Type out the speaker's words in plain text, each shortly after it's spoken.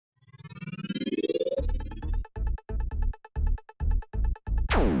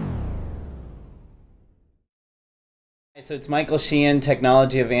So it's Michael Sheehan,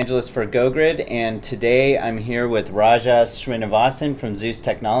 Technology Evangelist for GoGrid, and today I'm here with Raja Srinivasan from Zeus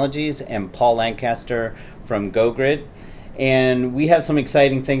Technologies and Paul Lancaster from GoGrid. And we have some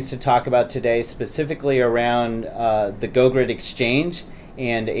exciting things to talk about today, specifically around the GoGrid Exchange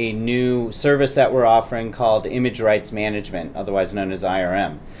and a new service that we're offering called Image Rights Management, otherwise known as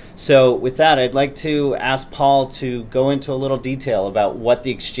IRM. So with that, I'd like to ask Paul to go into a little detail about what the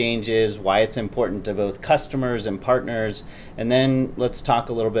exchange is, why it's important to both customers and partners, and then let's talk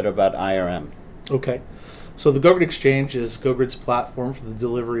a little bit about IRM. Okay. So the GoGrid Exchange is GoGrid's platform for the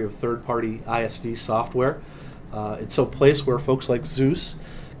delivery of third-party ISV software. It's a place where folks like Zeus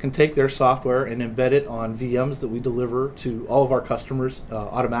can take their software and embed it on VMs that we deliver to all of our customers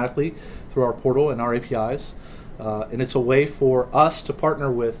automatically through our portal and our APIs. And it's a way for us to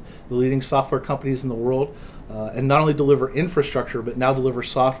partner with the leading software companies in the world and not only deliver infrastructure, but now deliver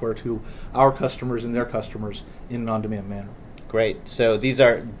software to our customers and their customers in an on-demand manner. Great. So these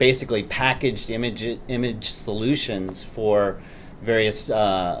are basically packaged image solutions for various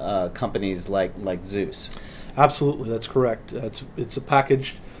companies like Zeus. Absolutely, that's correct. It's a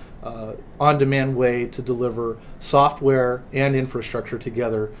packaged on-demand way to deliver software and infrastructure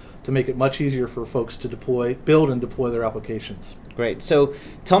together to make it much easier for folks to build and deploy their applications. Great. So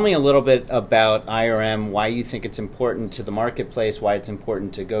tell me a little bit about IRM, why you think it's important to the marketplace, why it's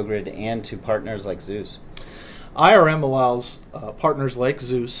important to GoGrid and to partners like Zeus. IRM allows partners like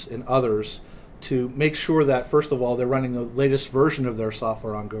Zeus and others to make sure that, first of all, they're running the latest version of their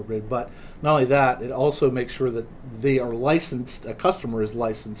software on GoGrid, but not only that, it also makes sure that they are licensed, a customer is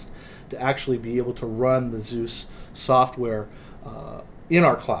licensed to actually be able to run the Zeus software in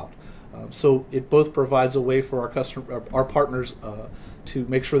our cloud. So it both provides a way for our partners to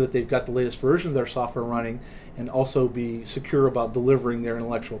make sure that they've got the latest version of their software running and also be secure about delivering their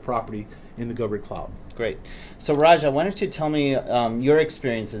intellectual property in the GoGrid cloud. Great. So Raja, why don't you tell me your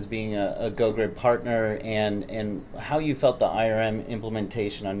experience as being a GoGrid partner and how you felt the IRM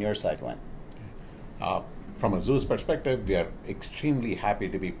implementation on your side went? From a Zeus perspective, we are extremely happy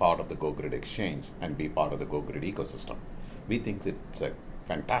to be part of the GoGrid Exchange and be part of the GoGrid ecosystem. We think it's a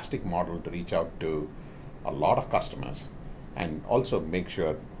fantastic model to reach out to a lot of customers and also make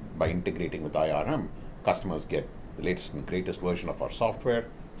sure by integrating with IRM, customers get the latest and greatest version of our software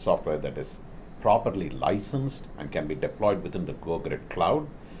that is properly licensed and can be deployed within the GoGrid cloud.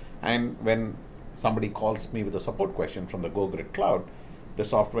 And when somebody calls me with a support question from the GoGrid cloud, the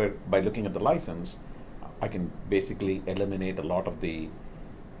software, by looking at the license, I can basically eliminate a lot of the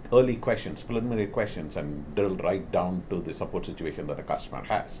early questions, preliminary questions, and drill right down to the support situation that a customer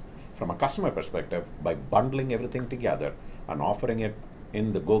has. From a customer perspective, by bundling everything together and offering it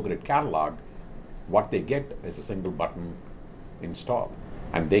in the GoGrid catalog, what they get is a single button install,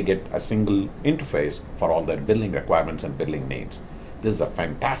 and they get a single interface for all their billing requirements and billing needs. This is a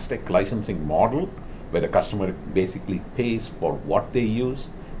fantastic licensing model where the customer basically pays for what they use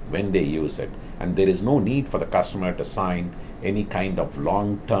when they use it, and there is no need for the customer to sign any kind of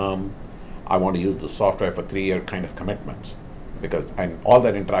long-term, I want to use the software for 3-year kind of commitments, and all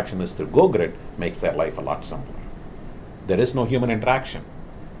that interaction is through GoGrid makes their life a lot simpler. There is no human interaction.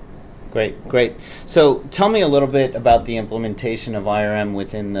 Great, great. So tell me a little bit about the implementation of IRM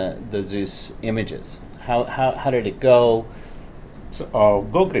within the Zeus images. How did it go? So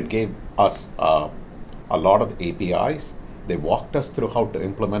GoGrid gave us a lot of APIs. They walked us through how to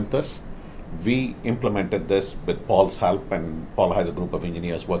implement this. We implemented this with Paul's help, and Paul has a group of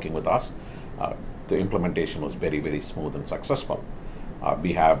engineers working with us. The implementation was very, very smooth and successful.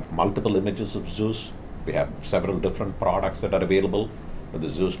 We have multiple images of Zeus. We have several different products that are available. The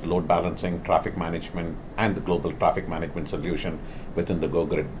Zeus load balancing, traffic management, and the global traffic management solution within the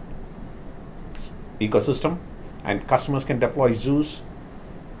GoGrid ecosystem. And customers can deploy Zeus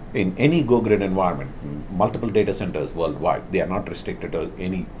in any GoGrid environment, multiple data centers worldwide. They are not restricted to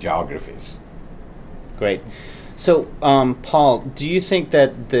any geographies. Great. So, Paul, do you think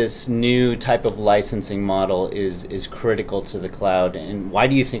that this new type of licensing model is critical to the cloud, and why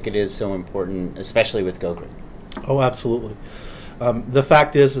do you think it is so important, especially with GoGrid? Oh, absolutely. The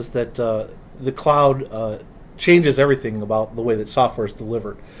fact is that the cloud changes everything about the way that software is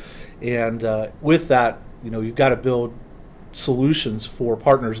delivered, and with that, you've got to build solutions for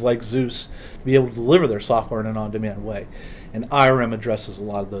partners like Zeus to be able to deliver their software in an on-demand way. And IRM addresses a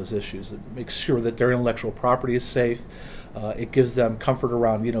lot of those issues. It makes sure that their intellectual property is safe, It gives them comfort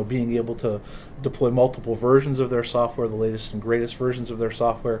around, being able to deploy multiple versions of their software, the latest and greatest versions of their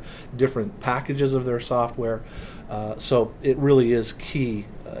software, different packages of their software. So it really is key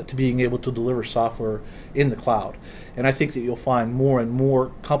to being able to deliver software in the cloud. And I think that you'll find more and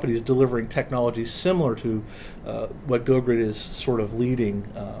more companies delivering technology similar to what GoGrid is sort of leading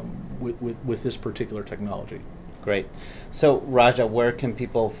with this particular technology. Great. So, Raja, where can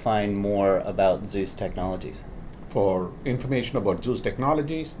people find more about Zeus Technologies? For information about Zeus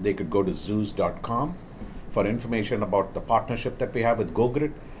Technologies, they could go to Zeus.com. For information about the partnership that we have with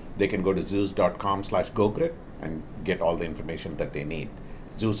GoGrid, they can go to Zeus.com/GoGrid and get all the information that they need.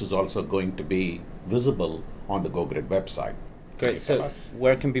 Zeus is also going to be visible on the GoGrid website. Great. So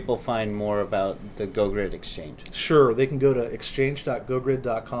where can people find more about the GoGrid Exchange? Sure. They can go to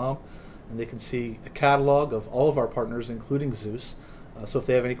exchange.gogrid.com and they can see a catalog of all of our partners, including Zeus. So if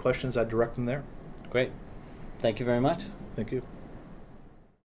they have any questions, I'd direct them there. Great. Thank you very much. Thank you.